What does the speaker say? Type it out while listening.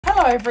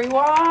Hello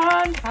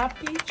everyone,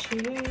 happy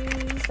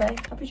Tuesday.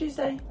 Happy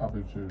Tuesday.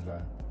 Happy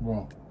Tuesday.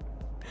 What?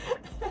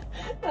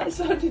 That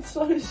sounded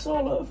so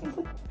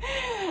solemn.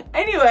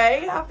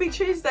 Anyway, happy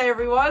Tuesday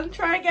everyone.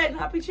 Try again,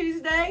 happy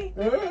Tuesday.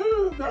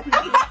 Happy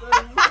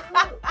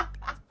Tuesday.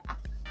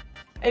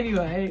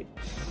 Anyway,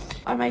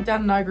 I made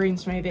Dan and I green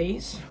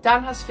smoothies.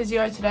 Dan has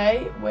physio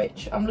today,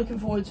 which I'm looking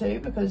forward to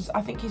because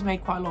I think he's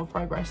made quite a lot of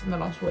progress in the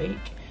last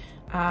week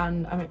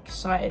and I'm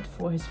excited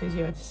for his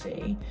physio to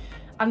see.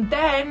 And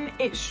then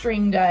it's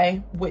stream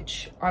day,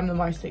 which I'm the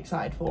most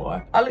excited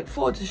for. I look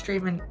forward to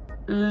streaming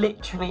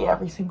literally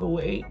every single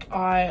week.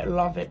 I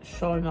love it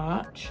so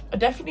much. I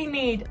definitely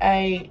need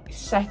a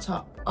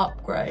setup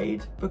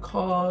upgrade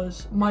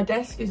because my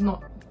desk is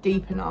not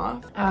deep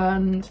enough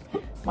and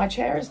my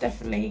chair is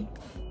definitely,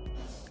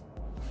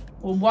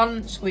 well,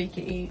 1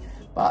 squeaky,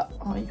 but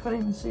oh, you can't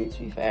even see it to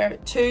be fair,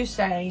 2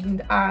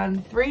 stained,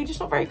 and 3 just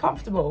not very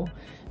comfortable.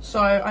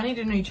 So I need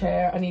a new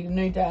chair, I need a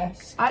new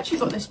desk. I actually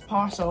got this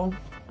parcel,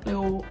 a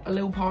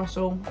little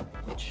parcel,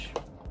 which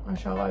I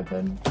shall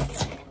open.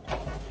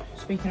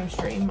 Speaking of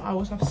stream, I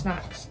also have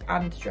snacks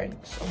and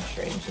drinks on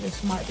stream, so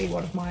this might be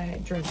one of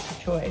my drinks of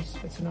choice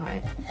for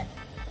tonight.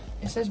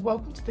 It says,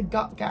 welcome to the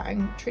Gut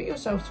Gang. Treat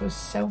yourself to a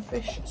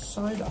selfish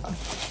soda.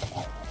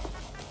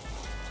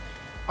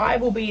 I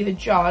will be the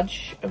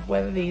judge of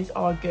whether these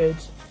are good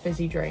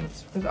fizzy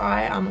drinks because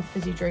I am a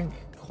fizzy drink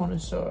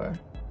connoisseur.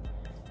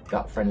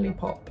 Gut friendly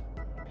pop,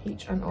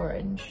 peach and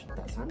orange.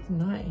 That sounds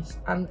nice.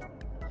 And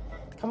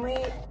can we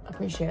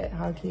appreciate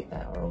how cute they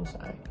are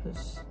also,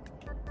 because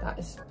that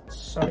is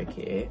so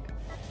cute.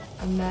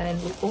 And then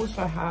we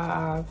also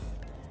have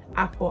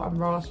apple and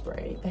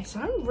raspberry. They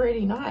sound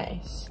really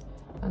nice.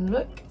 And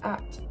look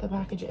at the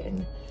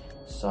packaging.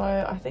 So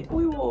I think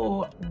we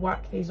will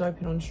whack these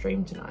open on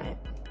stream tonight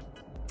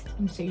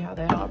and see how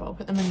they are. But I'll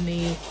put them in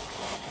the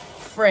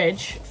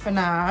fridge for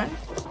now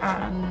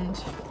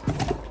and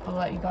I'll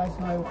let you guys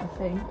know what I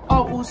think.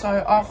 Oh,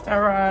 also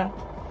after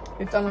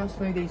we've done our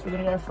smoothies, we're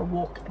gonna go for a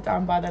walk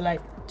down by the lake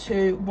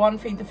to 1,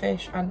 feed the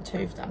fish, and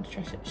 2, for Dan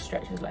to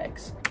stretch his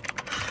legs.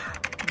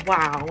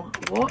 Wow,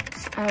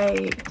 what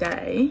a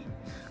day.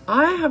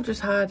 I have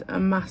just had a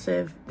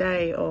massive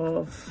day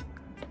of,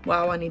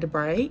 wow, I need a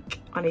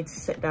break, I need to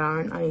sit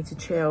down, I need to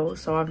chill.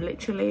 So I've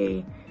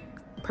literally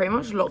pretty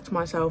much locked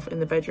myself in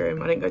the bedroom.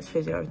 I didn't go to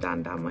physio with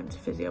Dan. Dan went to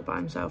physio by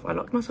himself. I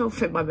locked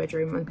myself in my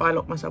bedroom, and by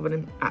locked myself, I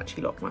didn't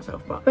actually lock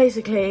myself, but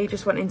basically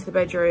just went into the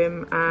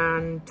bedroom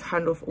and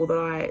turned off all the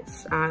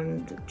lights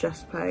and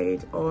just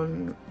played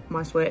on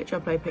my Switch. I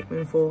played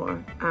Pikmin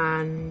 4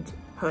 and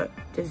put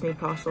Disney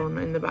Plus on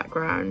in the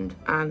background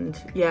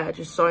and yeah,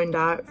 just zoned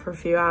out for a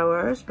few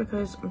hours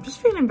because I'm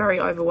just feeling very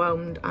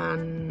overwhelmed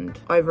and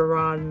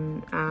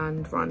overrun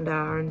and run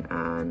down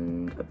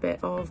and a bit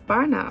of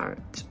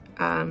burnout.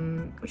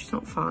 Which is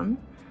not fun,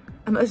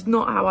 and that's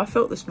not how I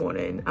felt this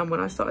morning. And when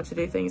I started to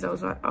do things, I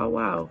was like, oh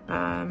wow,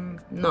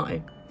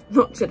 no,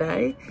 not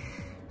today.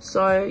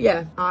 So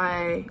yeah,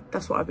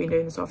 that's what I've been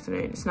doing this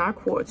afternoon. It's now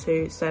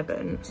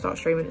 7:15, start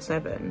streaming at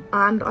 7,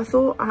 and I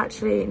thought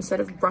actually, instead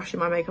of brushing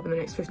my makeup in the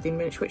next 15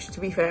 minutes, which to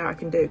be fair I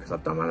can do because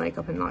I've done my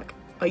makeup in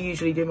I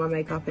usually do my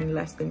makeup in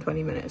less than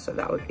 20 minutes,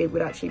 so it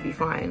would actually be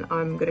fine.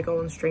 I'm gonna go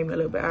on stream a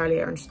little bit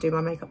earlier and just do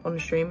my makeup on the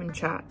stream and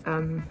chat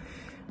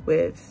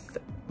with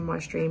my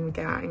stream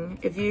gang.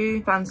 If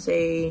you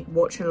fancy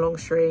watching a long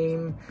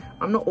stream,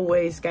 I'm not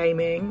always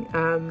gaming,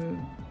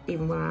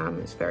 even when I am,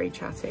 it's very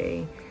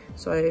chatty.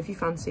 So if you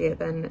fancy it,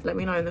 then let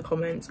me know in the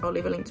comments. I'll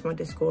leave a link to my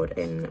Discord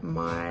in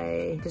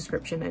my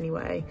description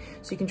anyway,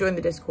 so you can join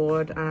the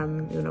Discord,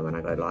 you know, when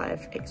I go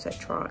live,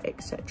 etc,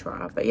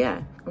 etc. But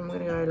yeah, I'm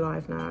gonna go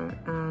live now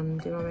and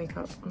do my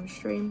makeup on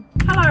stream.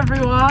 Hello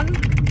everyone.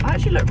 I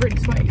actually look really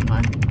sweaty, you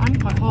know. I'm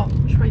quite hot.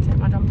 I should really take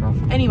my jumper off.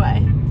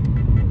 Anyway,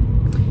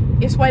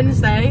 it's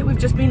Wednesday. We've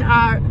just been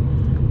out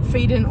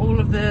feeding all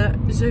of the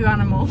zoo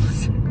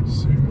animals.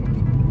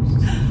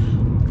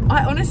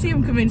 I honestly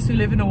am convinced we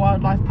live in a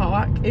wildlife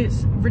park.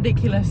 It's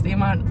ridiculous the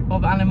amount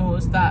of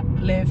animals that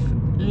live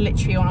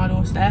literally on our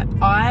doorstep.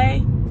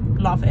 I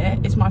love it.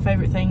 It's my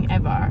favourite thing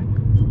ever.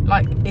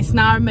 Like, it's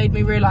now made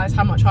me realise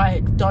how much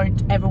I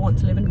don't ever want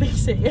to live in a big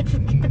city ever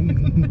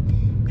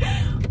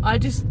again.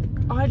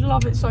 I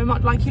love it so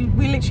much. Like,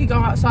 we literally go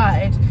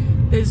outside.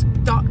 There's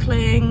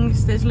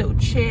ducklings, there's little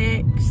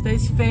chicks,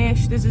 there's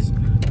fish, there's this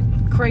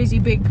crazy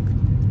big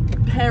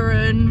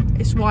heron.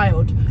 It's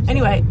wild.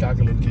 Anyway,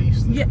 gaggle of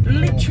geese. Yeah,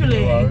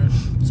 literally.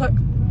 So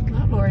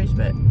that Laurie's a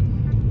bit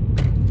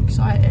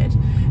excited.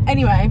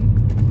 Anyway,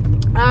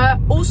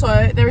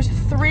 also there is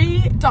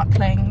 3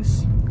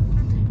 ducklings,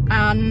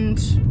 and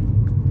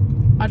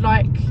I'd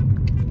like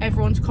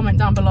everyone to comment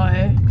down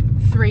below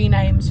 3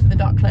 names for the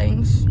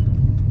ducklings,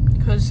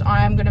 because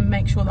I am going to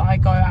make sure that I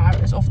go out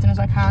as often as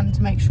I can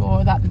to make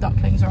sure that the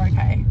ducklings are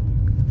okay.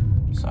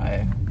 So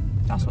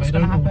that's what's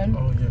going to happen.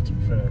 Oh yeah, to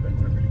be fair, they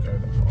wouldn't really go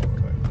that far,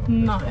 would they?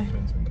 No.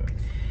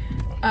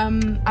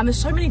 And there's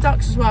so many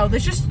ducks as well.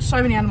 There's just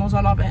so many animals. I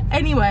love it.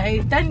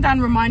 Anyway, then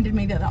Dan reminded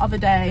me that the other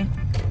day,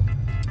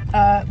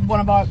 one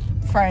of our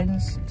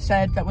friends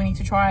said that we need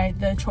to try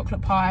the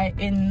chocolate pie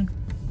in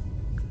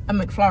a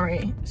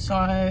McFlurry,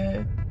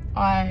 so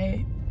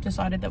I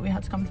decided that we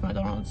had to come to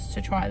McDonald's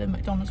to try the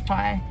McDonald's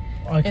pie.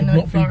 I could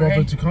not be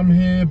bothered to come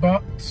here,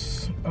 but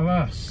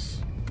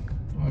alas,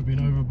 I've been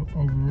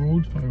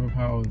overruled,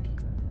 overpowered.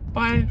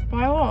 By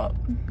what?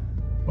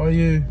 By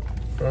you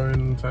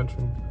throwing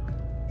tantrum.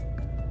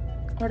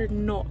 I did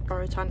not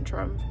throw a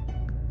tantrum.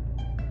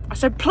 I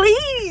said,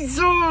 please!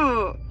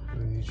 And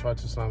then you tried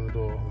to slam the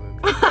door.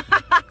 And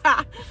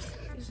then...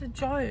 It's a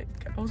joke.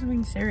 I wasn't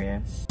being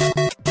serious.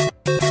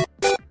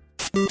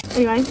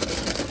 Anyway,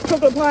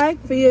 chocolate pie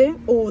for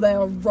you. Oh, they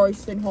are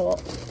roasting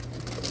hot.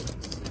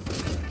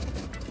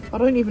 I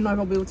don't even know if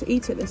I'll be able to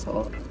eat it this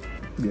hot.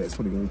 Yeah, it's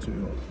probably going to be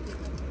too hot.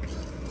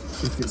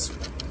 If it's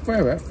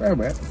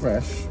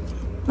fresh.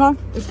 No,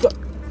 it's good.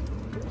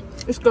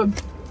 It's good.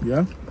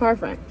 Yeah?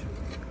 Perfect.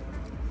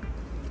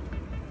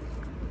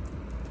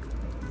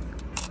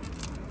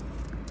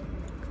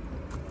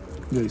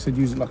 Yeah, you said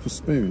use it like a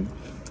spoon.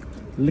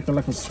 Lick it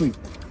like a sweet.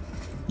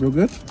 Real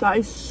good? That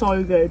is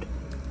so good.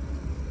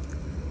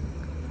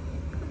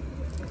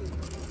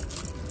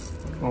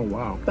 Oh,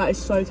 wow. That is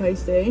so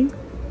tasty.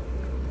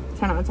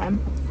 10 out of 10.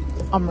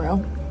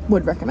 Unreal.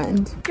 Would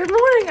recommend. Good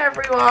morning,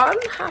 everyone.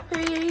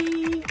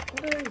 Happy...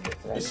 What is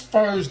it today? It's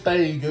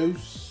Thursday,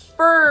 Goose.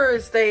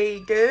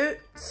 Thursday,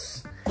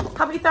 Goots.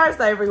 Happy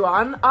Thursday,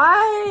 everyone.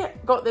 I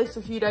got this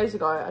a few days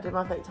ago. I did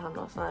my fake tan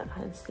last night,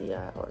 hence the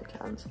Oreo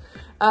cans.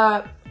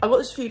 I got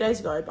this a few days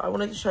ago, but I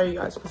wanted to show you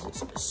guys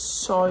because it's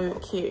so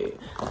cute.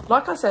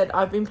 Like I said,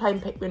 I've been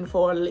playing Pikmin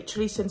 4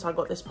 literally since I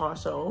got this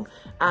parcel.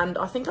 And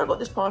I think I got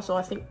this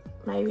parcel,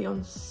 maybe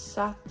on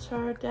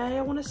Saturday,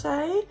 I want to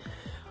say.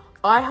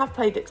 I have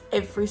played it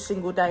every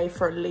single day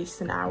for at least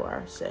an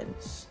hour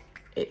since.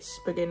 It's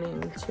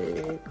beginning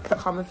to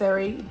become a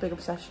very big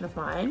obsession of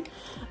mine.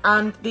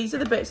 And these are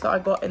the bits that I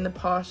got in the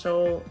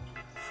parcel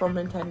from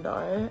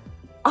Nintendo.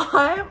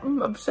 I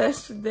am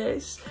obsessed with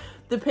this.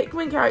 The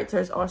Pikmin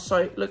characters are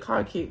so... Look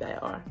how cute they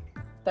are.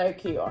 They're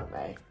cute, aren't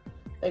they?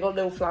 They got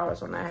little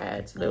flowers on their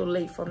heads, little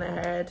leaf on their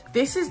head.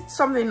 This is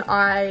something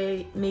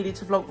I needed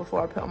to vlog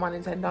before I put on my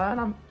Nintendo,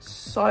 and I'm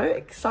so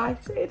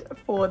excited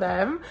for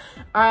them.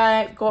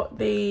 I got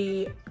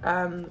the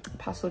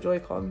pastel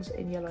Joy-Cons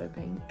in yellow and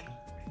pink.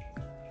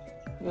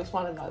 You're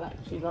smiling like that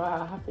because you know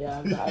how happy I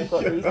am that I've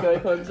got these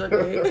Joy-Cons on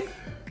you.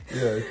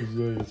 Yeah, because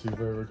they're your two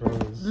favourite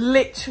colours.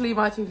 Literally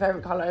my two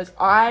favourite colours.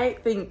 I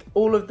think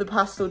all of the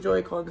pastel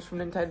Joy-Cons from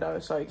Nintendo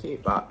are so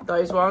cute, but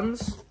those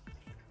ones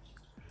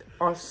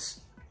are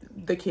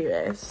the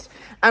cutest.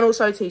 And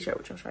also a t-shirt,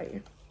 which I'll show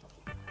you.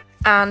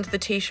 And the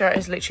t-shirt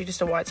is literally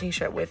just a white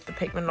t-shirt with the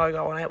Pikmin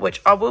logo on it, which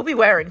I will be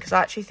wearing because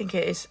I actually think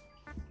it is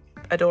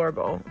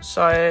adorable.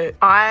 So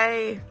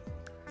I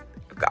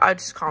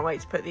just can't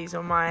wait to put these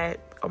on my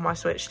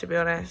Switch, to be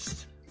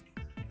honest.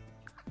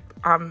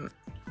 I'm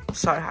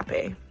so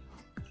happy.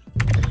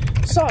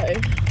 So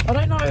I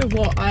don't know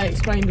what I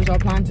explained was our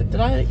plan. Did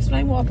I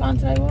explain what our plan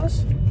today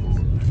was?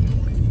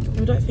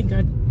 I don't think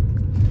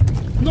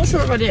I'm not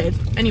sure if I did.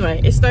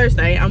 Anyway, it's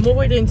Thursday, and what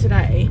we're doing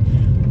today,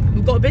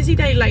 we've got a busy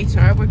day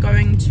later. We're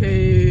going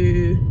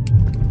to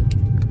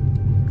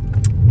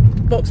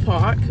Box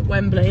Park,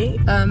 Wembley,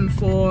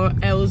 for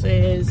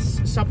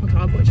Els's supper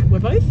club, which we're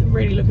both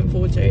really looking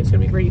forward to. It's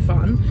going to be really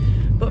fun.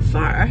 But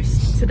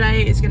first,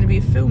 today is going to be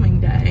a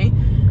filming day,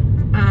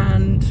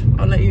 and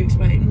I'll let you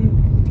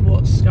explain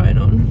what's going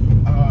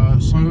on.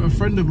 So a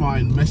friend of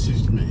mine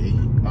messaged me,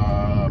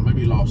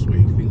 maybe last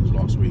week, I think it was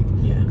last week,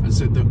 Yeah. and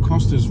said that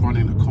Costa's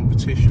running a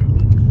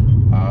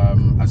competition,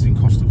 as in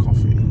Costa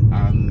Coffee,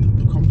 and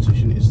the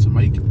competition is to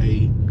make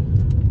a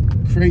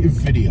creative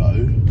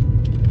video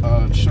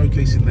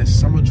showcasing their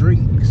summer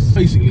drinks.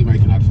 Basically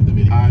make an ad for the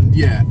video. And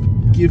yeah,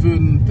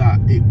 given that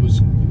it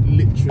was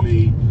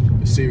literally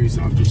a series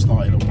that I've just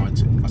started on my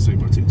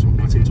TikTok and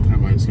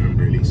my Instagram,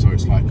 really, so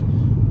it's like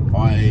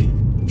I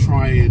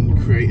try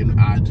and create an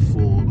ad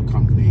for a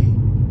company.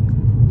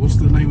 What's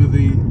the name of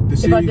the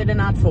series? If I did an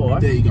ad for.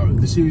 There you go.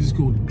 The series is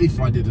called If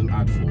I Did an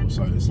Ad For,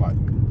 so it's like...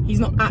 He's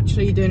not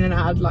actually doing an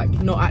ad, like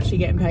not actually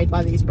getting paid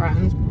by these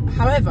brands.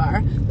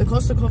 However, the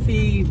Costa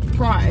Coffee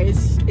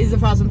prize is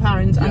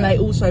 £1,000, and they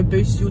also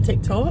boost your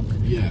TikTok.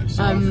 Yeah,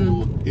 so I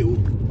thought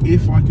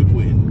if I could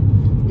win,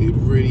 it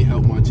would really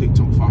help my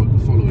TikTok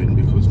following,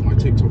 because my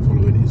TikTok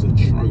following is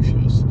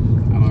atrocious,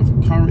 and I've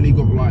currently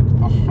got like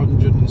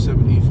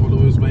 170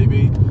 followers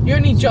maybe. You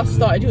only just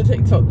started your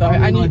TikTok though,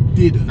 I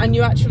didn't. And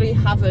you actually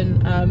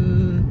haven't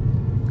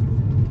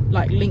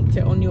like linked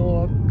it on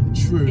your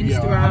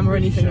Instagram or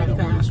anything like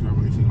that. Instagram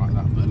or anything like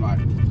that, but like,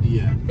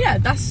 yeah. Yeah,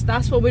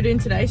 that's what we're doing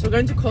today. So we're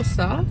going to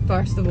Costa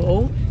first of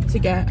all to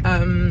get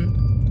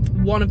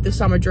one of the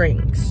summer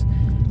drinks.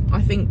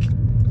 I think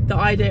the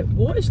idea.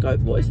 What is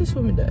this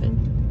woman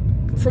doing?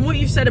 From what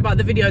you've said about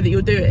the video that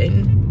you're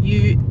doing,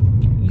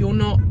 you're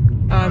not.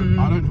 I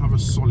don't have a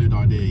solid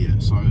idea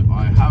yet, so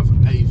I have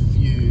a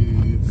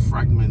few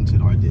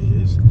fragmented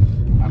ideas,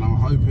 and I'm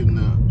hoping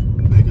that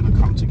they're going to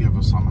come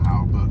together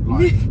somehow. But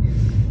like,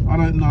 I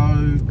don't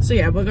know. So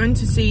yeah, we're going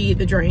to see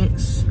the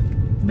drinks.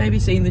 Maybe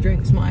seeing the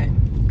drinks might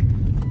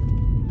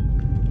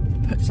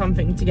put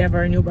something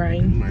together in your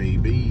brain.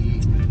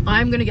 Maybe.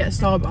 I'm gonna get a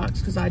Starbucks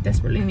because I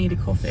desperately need a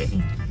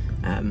coffee.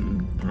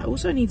 I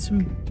also need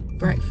some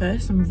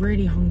breakfast. I'm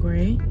really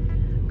hungry.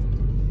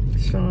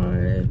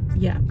 So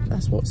yeah,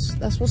 that's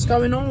what's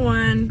going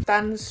on.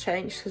 Dan's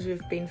changed because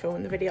we've been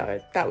filming the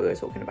video that we were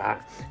talking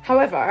about.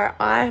 However,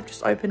 I have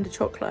just opened a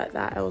chocolate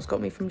that Els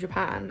got me from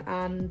Japan,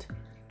 and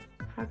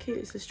how cute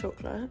is this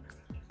chocolate?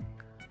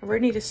 I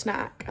really need a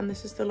snack, and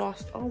this is the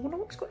last. Oh, I wonder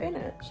what's got in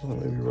it. So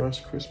maybe Rice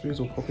Krispies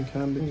or popping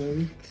candy,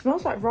 maybe. It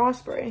smells like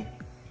raspberry.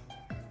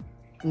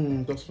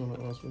 Does smell like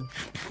raspberry.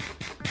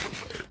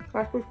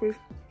 Rice Krispies.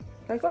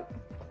 Take it.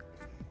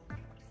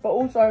 But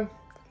also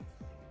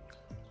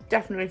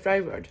definitely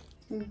flavoured.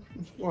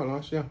 It's quite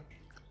nice, yeah.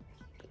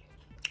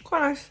 Quite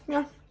nice,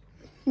 yeah.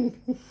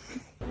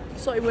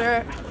 So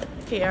we're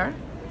here.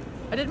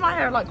 I did my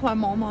hair like my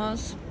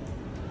mama's.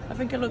 I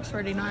think it looks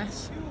really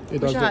nice.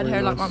 It Wish does I look had really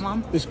hair nice. like my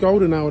mum. It's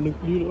golden now, and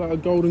you look like a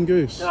golden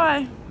goose. Do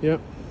I? Yeah.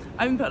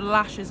 I haven't put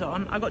lashes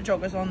on. I got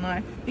joggers on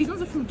though. These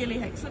ones are from Gilly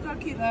Hicks. Look how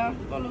cute they are.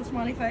 Got a little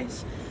smiley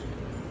face.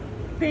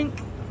 Pink,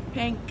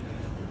 pink.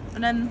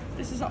 And then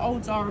this is an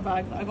old Zara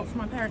bag that I got from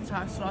my parents'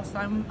 house last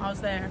time I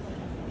was there.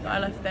 That I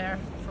left there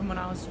from when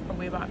I was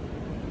probably about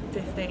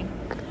 15.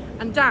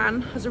 And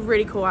Dan has a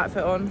really cool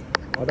outfit on.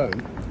 I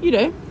don't. You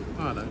do.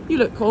 I don't. You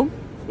look cool.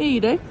 Yeah,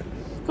 you do.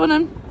 Go on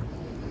then.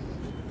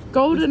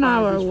 Golden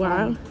hour,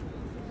 wow.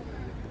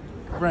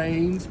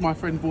 Rains, my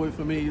friend bought it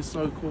for me. It's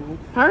so cool.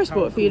 Paris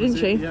bought it for you, didn't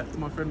she? Yeah,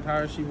 my friend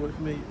Paris, she bought it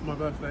for me for my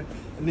birthday.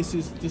 And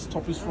this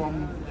top is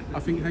from, I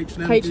think,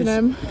 H&M.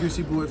 H&M.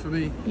 Goosey bought it for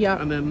me.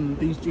 Yeah. And then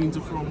these jeans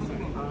are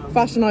from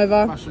Fashion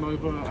Over. Fashion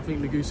Over. I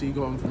think Goosey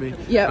got them for me.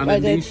 Yeah, and then I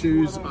did. These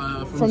shoes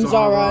From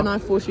Zara, and I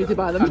forced you to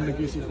buy them. And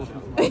Goosey forced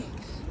me to buy them.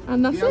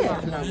 And that's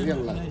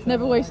it.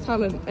 Never waste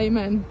talent.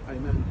 Amen.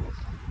 Amen.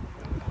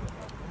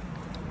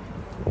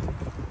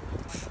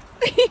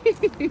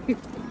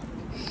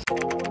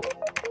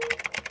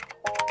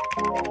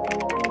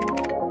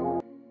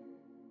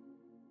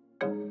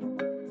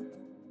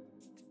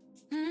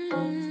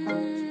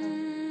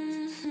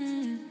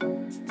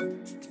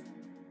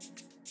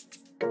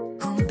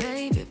 Oh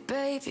baby,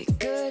 baby,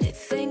 good at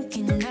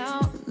thinking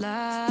out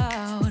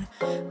loud,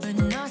 but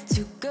not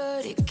too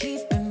good at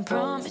keeping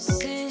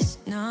promises.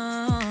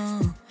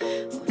 No.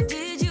 Oh,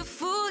 did you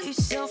fool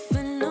yourself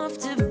enough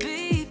to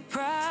be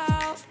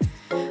proud?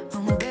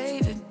 Oh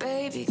baby,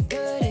 baby,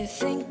 good at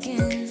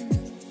thinking.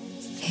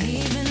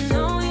 Even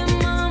though your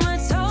mama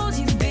told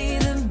you be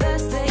the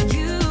best that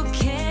you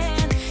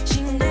can,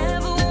 she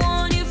never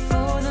warned you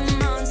for the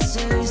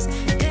monsters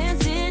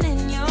dancing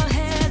in your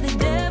head, the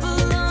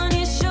devil on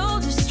your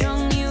shoulder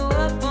strung you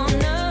up on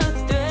a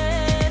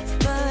thread.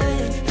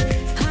 But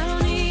I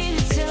don't need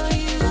to tell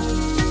you,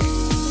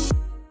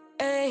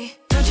 hey,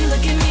 don't you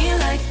look at me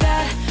like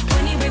that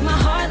when you break my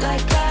heart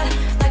like that,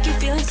 like you're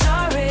feeling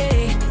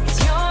sorry. It's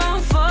your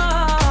own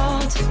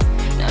fault.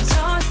 Now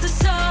toss the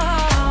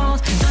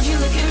salt. Don't you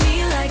look at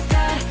me like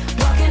that,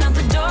 walking out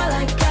the door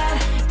like that.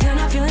 You're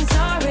not feeling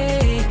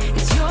sorry.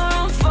 It's your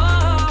own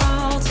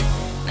fault.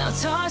 Now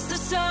toss the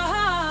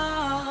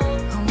salt.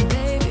 Oh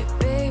baby,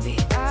 baby,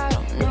 I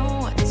don't know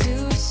what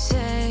to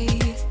say.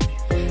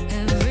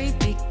 Every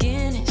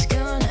beginning's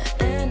gonna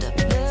end up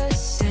the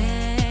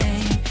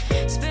same.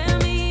 Spare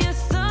me your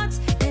thoughts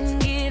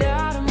and get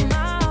out of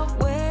my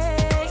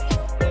way.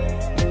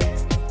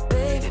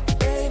 Baby,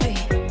 baby,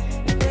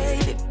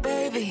 baby,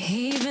 baby.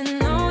 Even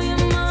though your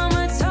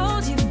mama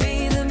told you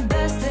be the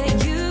best that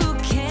you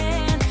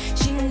can,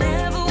 she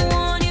never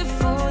warned you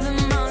for the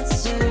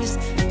monsters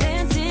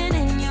dancing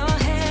in your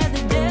head,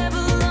 the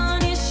devil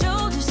on your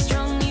shoulder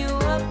strung you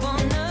up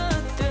on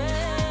a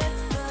thread.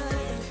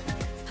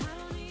 But I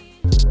don't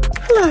need.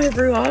 Hello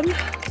everyone.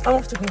 I'm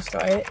off to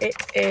COSTCO. It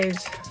is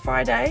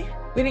Friday.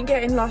 We didn't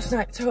get in last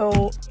night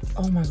till,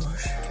 oh my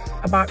gosh,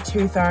 about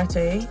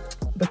 2:30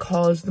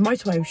 because the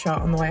motorway was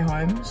shut on the way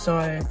home. So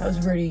that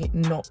was really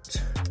not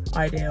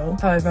ideal.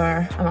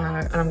 However, I'm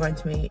out and I'm going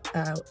to meet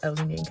Els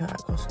and Yinka at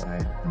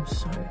COSTCO. I'm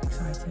so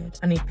excited.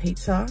 I need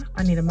pizza,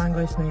 I need a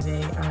mango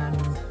smoothie,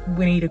 and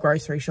we need a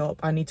grocery shop.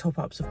 I need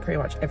top-ups of pretty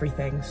much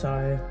everything,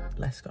 so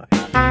let's go.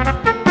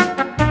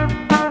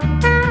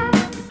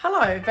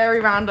 Hello, very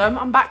random.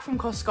 I'm back from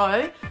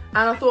COSTCO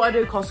and I thought I'd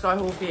do a COSTCO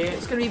haul for you.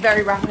 It's going to be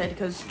very rapid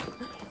because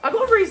I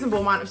got a reasonable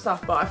amount of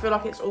stuff, but I feel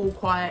like it's all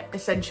quite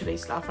essentially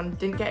stuff and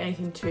didn't get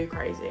anything too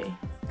crazy.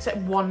 Except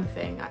one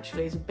thing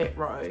actually is a bit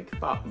rogue,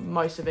 but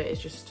most of it is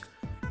just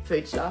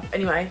food stuff.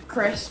 Anyway,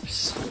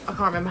 crisps. I can't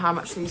remember how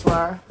much these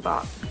were,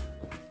 but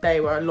they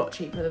were a lot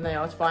cheaper than they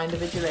are to buy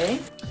individually.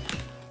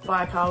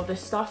 Viacal,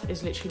 this stuff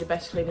is literally the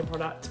best cleaning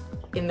product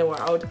in the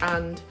world,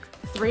 and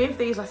 3 of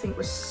these I think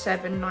was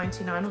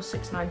 $7.99 or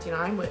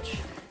 $6.99, which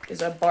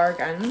is a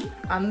bargain.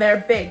 And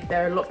they're big,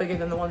 they're a lot bigger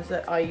than the ones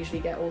that I usually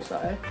get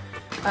also.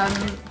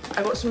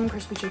 I got some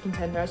crispy chicken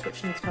tenders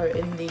which need to go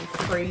in the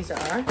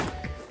freezer.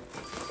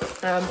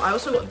 I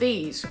also got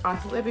these. I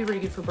thought they'd be really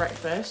good for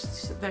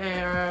breakfast.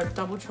 They're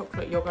double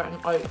chocolate yogurt and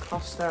oat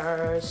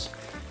clusters.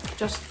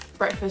 Just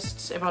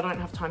breakfasts if I don't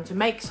have time to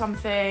make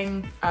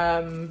something.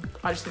 I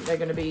just think they're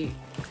going to be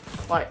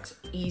quite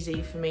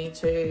easy for me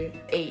to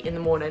eat in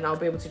the morning. I'll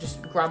be able to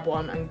just grab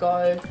one and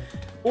go.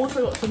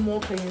 Also got some more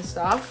cleaning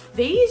stuff.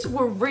 These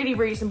were really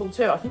reasonable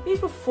too. I think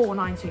these were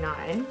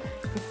 $4.99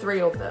 for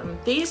 3 of them.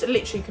 These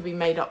literally could be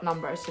made up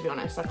numbers, to be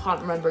honest. I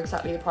can't remember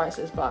exactly the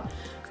prices, but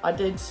I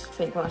did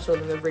think when I saw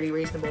them they're really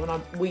reasonable,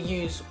 and we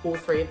use all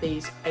 3 of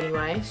these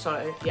anyway,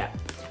 so yeah.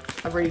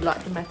 I really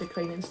like the method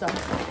cleaning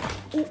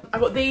stuff. Ooh, I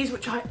got these,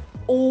 which I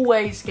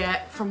always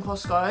get from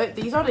COSTCO.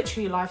 These are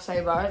literally a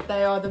lifesaver.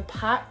 They are the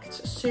packed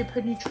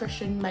super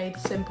nutrition made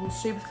simple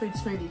superfood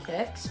smoothie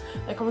kits.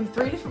 They come in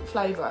 3 different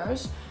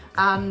flavors,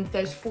 and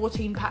there's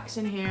 14 packs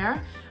in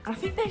here, and I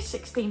think they're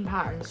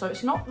 £16, so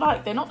it's not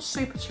like, they're not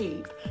super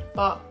cheap,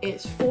 but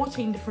it's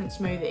 14 different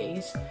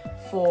smoothies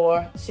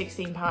for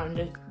 £16.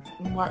 It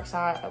works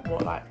out at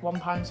what, like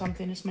 £1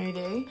 something a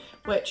smoothie,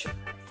 which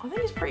I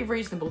think is pretty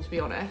reasonable, to be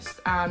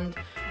honest. And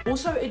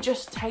also it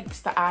just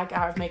takes the ag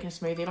out of making a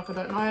smoothie. Like, I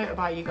don't know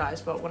about you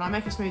guys, but when I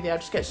make a smoothie I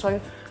just get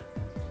so,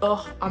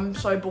 I'm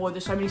so bored.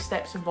 There's so many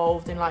steps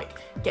involved in like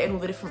getting all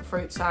the different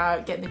fruits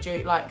out, getting the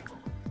juice, like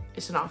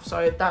it's enough.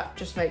 So that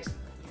just makes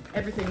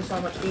everything so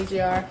much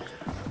easier.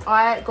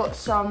 I got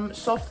some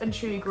soft and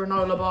chewy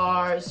granola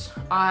bars.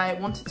 I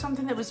wanted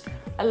something that was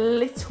a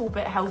little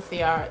bit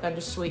healthier than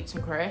just sweets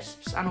and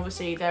crisps, and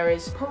obviously there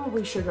is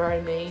probably sugar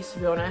in these, to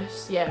be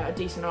honest. Yeah, a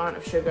decent amount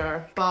of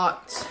sugar,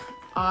 but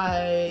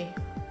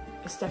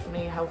it's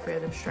definitely healthier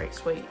than straight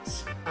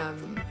sweets,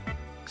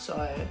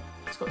 so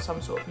it's got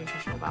some sort of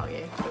nutritional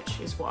value,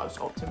 which is what I was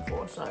opting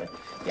for. So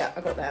yeah,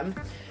 I got them.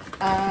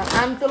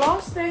 And the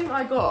last thing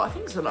I got, I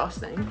think it's the last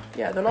thing,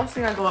 yeah, the last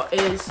thing I got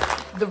is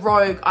the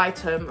rogue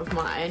item of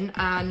mine,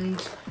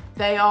 and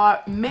they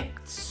are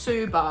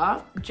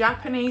Mitsuba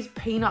Japanese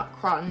Peanut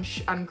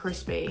Crunch and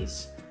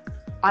Crispies.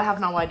 I have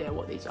no idea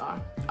what these are.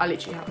 I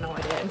literally have no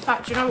idea. In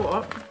fact, you know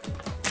what?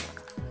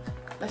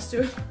 Let's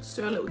do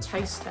a little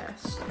taste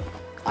test.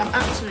 I'm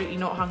absolutely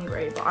not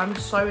hungry, but I'm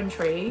so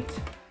intrigued.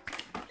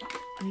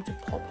 I need to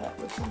pop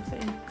it with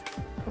something.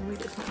 Probably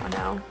just not right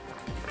now.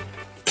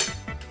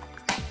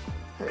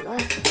 There we go.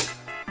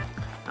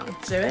 That'll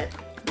do it.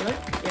 Will it?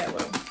 Yeah, it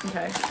will.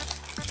 Okay.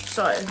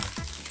 So,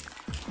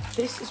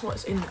 this is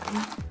what's in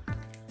them.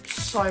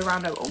 So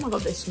random. Oh my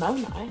god, they smell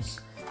nice.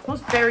 It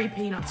smells very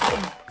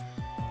peanutty.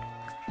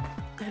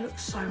 They look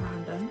so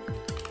random.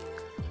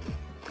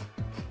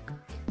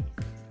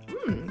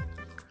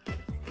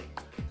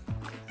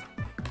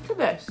 Look at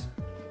this.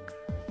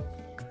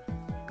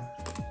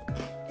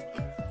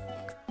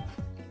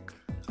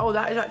 Oh,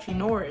 that is actually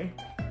nori.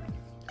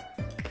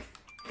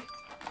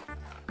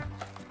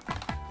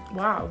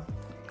 Wow.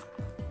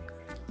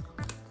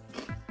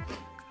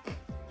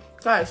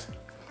 Guys,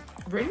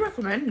 I really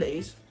recommend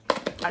these.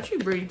 Actually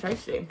really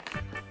tasty.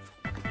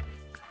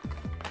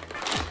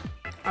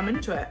 I'm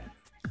into it.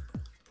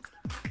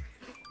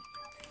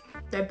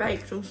 They're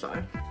baked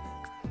also.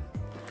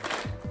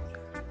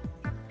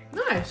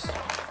 Nice.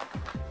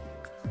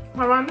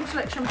 My random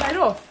selection paid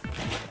off.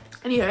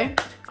 Anyway,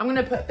 I'm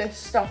gonna put this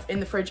stuff in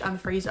the fridge and the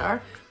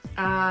freezer,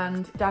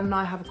 and Dan and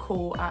I have a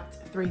call at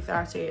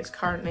 3:30. It's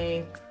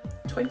currently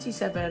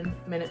 27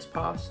 minutes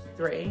past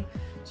 3.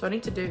 So I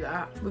need to do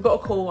that. We've got a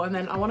call, and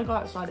then I want to go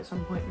outside at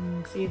some point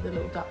and see if the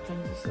little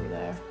ducklings are still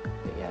there.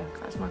 But yeah,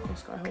 that's my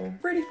COSTCO haul.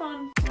 Really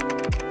fun.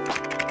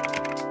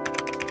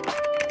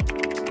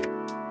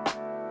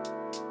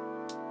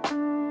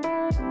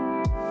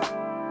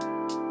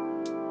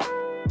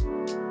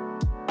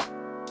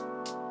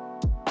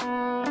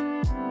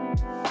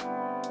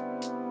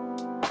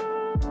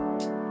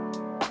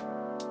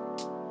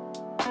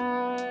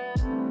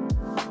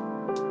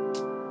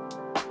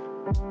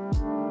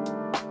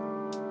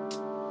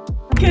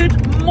 Good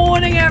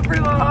morning,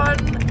 everyone.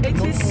 It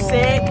is 6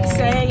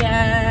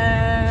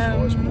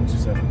 a.m. So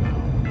it's 7 now.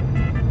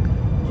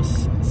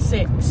 It's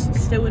 6,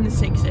 still in the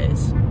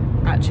 6s,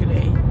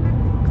 actually.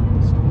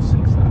 So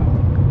 6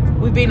 now.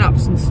 We've been up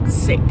since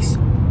 6:00.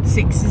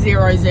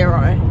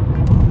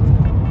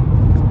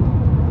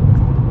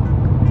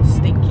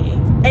 Stinky.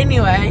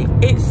 Anyway,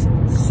 it's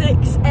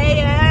 6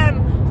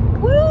 a.m.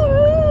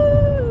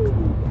 Woo!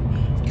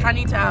 Can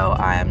you tell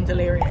I am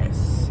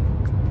delirious?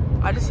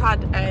 I just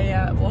had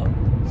a, what?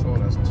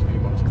 Someone has too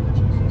much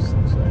energy for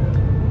 6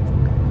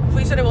 a.m. If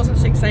we said it wasn't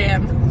 6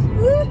 a.m.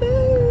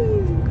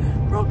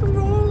 Woohoo! Rock and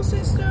roll,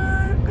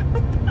 sister!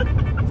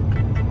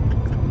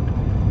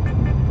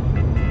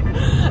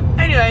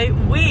 Anyway,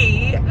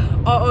 we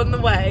are on the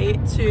way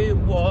to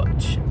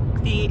watch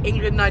the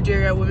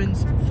England-Nigeria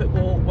Women's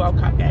Football World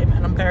Cup game,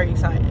 and I'm very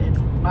excited.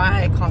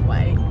 I can't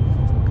wait.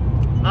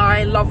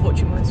 I love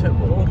watching women's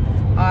football.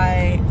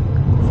 I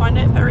find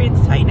it very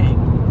entertaining.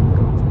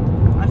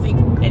 I think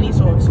any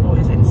sort of sport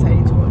is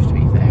entertaining to watch, to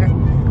be fair.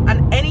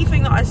 And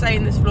anything that I say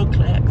in this vlog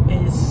clip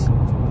is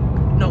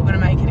not going to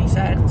make any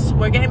sense.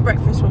 We're getting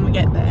breakfast when we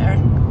get there,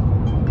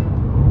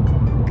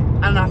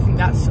 and I think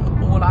that's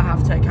all I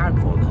have to account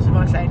for, because if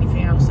I say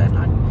anything else, then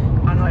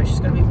I know it's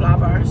just going to be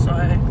blabber. So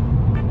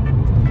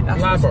that's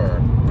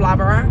Blabber.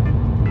 Blabber.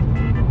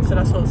 So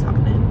that's what's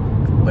happening.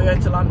 we're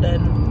going to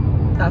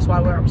London. That's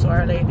why we're up so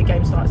early. The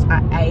game starts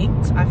at 8,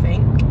 I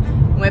think.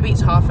 Maybe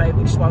it's 8:30,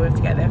 which is why we have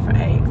to get there for 8.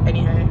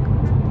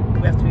 Anywho,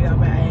 we have to be there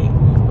by 8.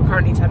 We're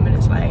currently 10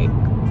 minutes late.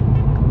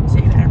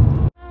 See you there.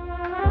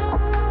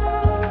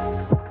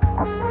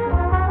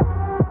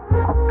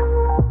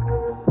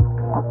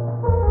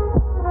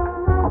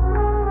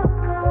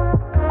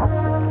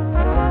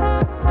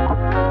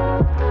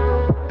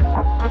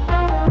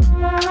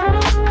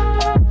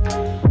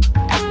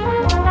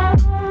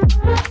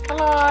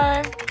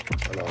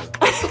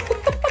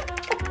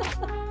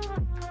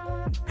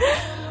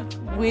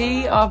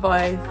 We are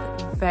both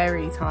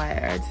very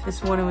tired.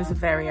 This morning was a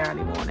very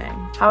early morning.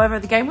 However,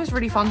 the game was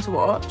really fun to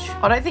watch.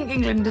 I don't think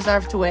England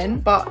deserved to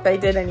win, but they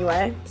did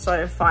anyway,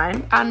 so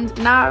fine. And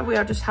now we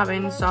are just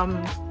having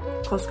some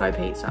COSTCO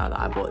pizza that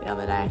I bought the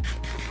other day.